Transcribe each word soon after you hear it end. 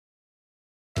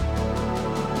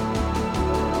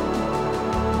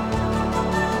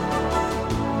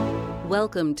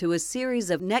Welcome to a series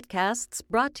of netcasts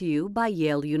brought to you by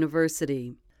Yale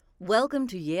University. Welcome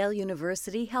to Yale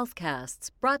University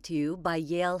Healthcasts, brought to you by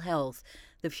Yale Health.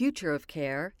 The future of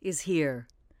care is here.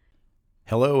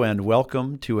 Hello and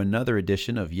welcome to another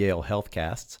edition of Yale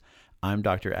Healthcasts. I'm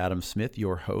Dr. Adam Smith,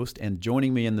 your host, and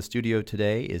joining me in the studio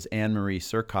today is Anne-Marie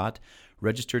Surcott,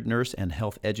 registered nurse and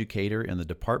health educator in the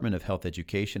Department of Health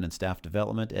Education and Staff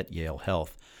Development at Yale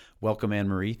Health. Welcome,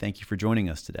 Anne-Marie. Thank you for joining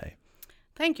us today.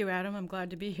 Thank you, Adam. I'm glad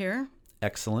to be here.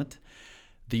 Excellent.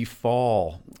 The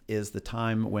fall is the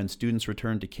time when students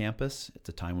return to campus. It's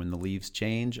a time when the leaves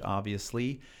change,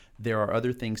 obviously. There are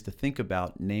other things to think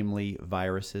about, namely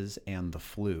viruses and the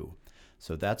flu.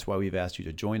 So that's why we've asked you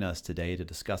to join us today to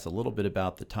discuss a little bit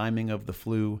about the timing of the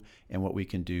flu and what we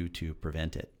can do to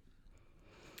prevent it.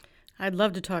 I'd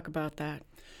love to talk about that.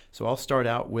 So I'll start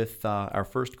out with our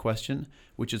first question,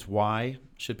 which is why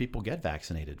should people get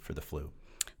vaccinated for the flu?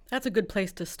 That's a good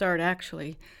place to start,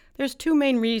 actually. There's two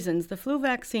main reasons. The flu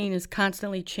vaccine is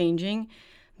constantly changing.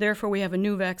 Therefore, we have a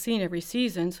new vaccine every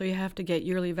season, so you have to get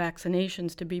yearly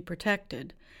vaccinations to be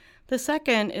protected. The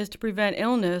second is to prevent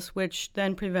illness, which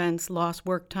then prevents lost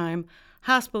work time,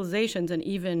 hospitalizations, and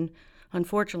even,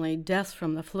 unfortunately, deaths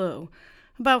from the flu.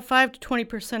 About 5 to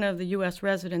 20% of the U.S.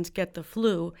 residents get the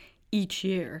flu each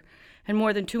year, and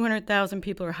more than 200,000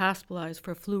 people are hospitalized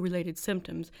for flu-related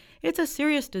symptoms. It's a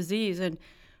serious disease, and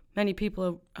many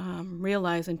people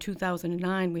realize in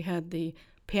 2009 we had the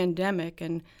pandemic,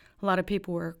 and a lot of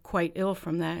people were quite ill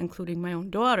from that, including my own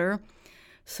daughter.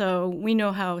 So we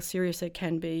know how serious it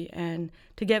can be, and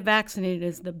to get vaccinated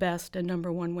is the best and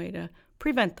number one way to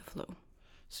prevent the flu.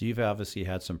 So you've obviously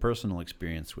had some personal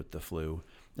experience with the flu,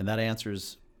 and that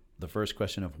answers the first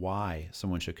question of why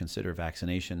someone should consider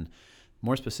vaccination.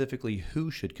 More specifically,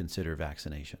 who should consider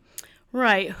vaccination?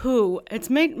 Right, who? It's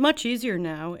made much easier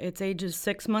now. It's ages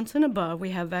 6 months and above.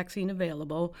 We have vaccine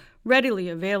available, readily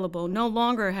available. No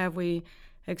longer have we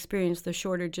experienced the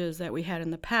shortages that we had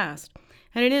in the past.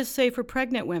 And it is safe for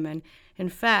pregnant women. In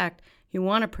fact, you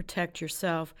want to protect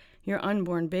yourself, your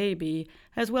unborn baby,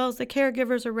 as well as the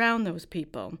caregivers around those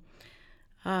people.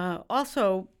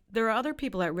 Also, there are other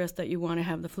people at risk that you want to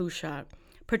have the flu shot,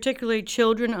 particularly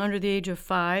children under the age of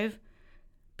 5,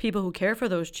 people who care for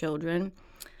those children,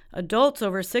 adults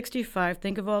over 65,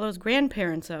 think of all those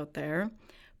grandparents out there,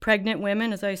 pregnant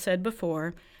women, as I said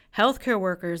before, healthcare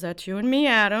workers, that's you and me,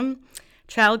 Adam,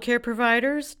 child care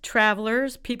providers,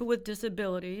 travelers, people with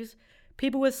disabilities,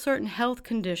 people with certain health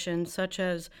conditions such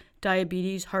as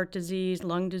diabetes, heart disease,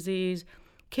 lung disease,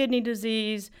 kidney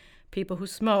disease, people who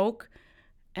smoke,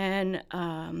 and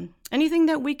anything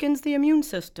that weakens the immune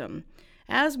system.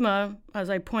 Asthma, as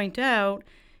I point out,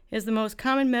 is the most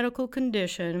common medical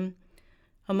condition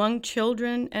among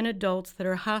children and adults that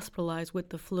are hospitalized with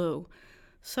the flu.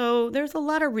 So there's a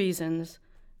lot of reasons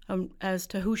as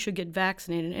to who should get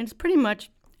vaccinated, and it's pretty much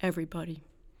everybody.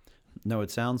 No,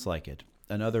 it sounds like it.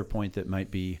 Another point that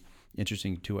might be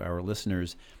interesting to our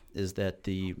listeners is that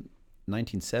the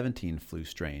 1917 flu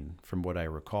strain, from what I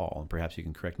recall, and perhaps you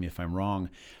can correct me if I'm wrong,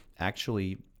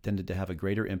 actually tended to have a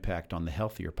greater impact on the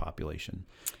healthier population.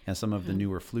 And some of the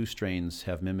newer flu strains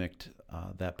have mimicked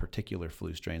that particular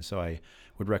flu strain. So I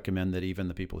would recommend that even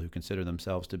the people who consider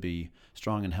themselves to be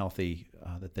strong and healthy,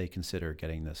 that they consider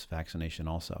getting this vaccination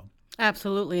also.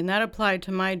 Absolutely, and that applied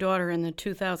to my daughter in the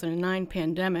 2009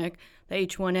 pandemic, the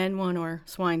H1N1 or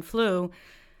swine flu.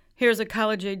 Here's a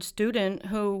college-age student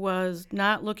who was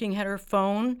not looking at her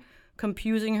phone,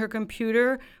 using her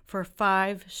computer for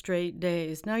 5 straight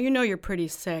days. Now, you know you're pretty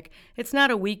sick. It's not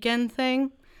a weekend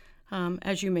thing,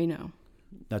 as you may know.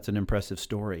 That's an impressive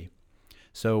story.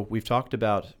 So we've talked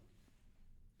about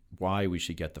why we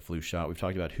should get the flu shot. We've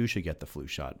talked about who should get the flu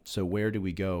shot. So where do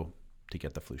we go to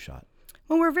get the flu shot?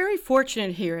 Well, we're very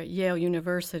fortunate here at Yale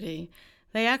University.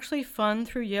 They actually fund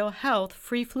through Yale Health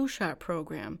free flu shot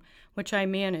program, which I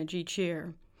manage each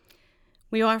year.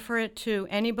 We offer it to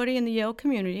anybody in the Yale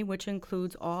community, which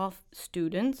includes all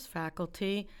students,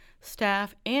 faculty,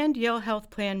 staff, and Yale Health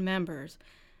Plan members.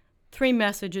 3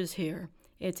 messages here.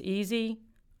 It's easy,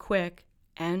 quick,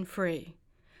 and free.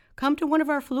 Come to one of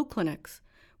our flu clinics.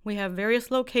 We have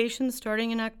various locations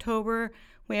starting in October.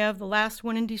 We have the last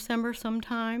one in December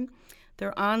sometime.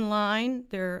 They're online.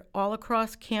 They're all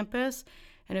across campus.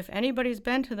 And if anybody's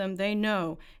been to them, they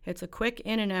know it's a quick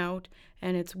in and out,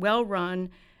 and it's well run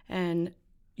and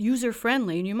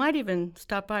user-friendly, and you might even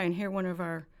stop by and hear one of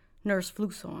our nurse flu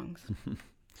songs.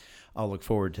 I'll look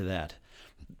forward to that.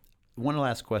 One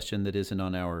last question that isn't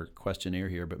on our questionnaire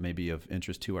here, but maybe of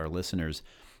interest to our listeners.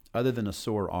 Other than a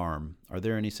sore arm, are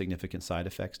there any significant side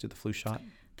effects to the flu shot?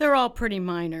 They're all pretty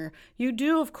minor. You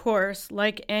do, of course,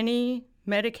 like any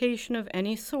medication of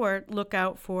any sort, look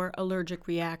out for allergic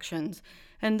reactions.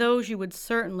 And those you would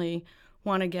certainly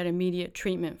want to get immediate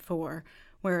treatment for,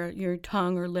 where your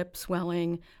tongue or lip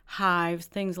swelling, hives,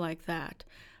 things like that.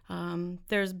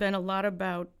 There's been a lot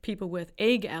about people with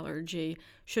egg allergy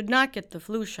should not get the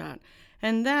flu shot.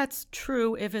 And that's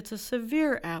true if it's a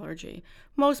severe allergy.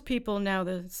 Most people now,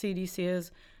 the CDC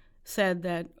has said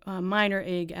that minor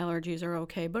egg allergies are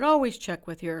okay, but always check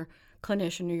with your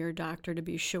clinician or your doctor to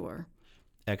be sure.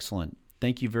 Excellent.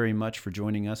 Thank you very much for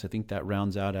joining us. I think that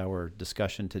rounds out our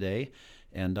discussion today,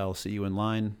 and I'll see you in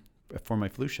line for my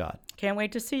flu shot. Can't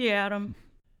wait to see you, Adam.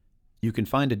 You can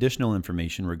find additional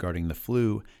information regarding the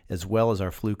flu as well as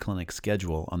our flu clinic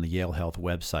schedule on the Yale Health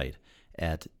website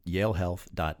at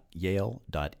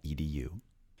yalehealth.yale.edu.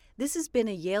 This has been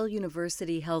a Yale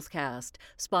University HealthCast,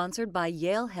 sponsored by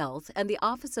Yale Health and the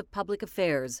Office of Public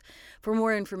Affairs. For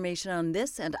more information on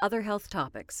this and other health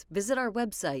topics, visit our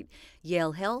website,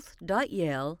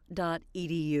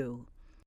 yalehealth.yale.edu.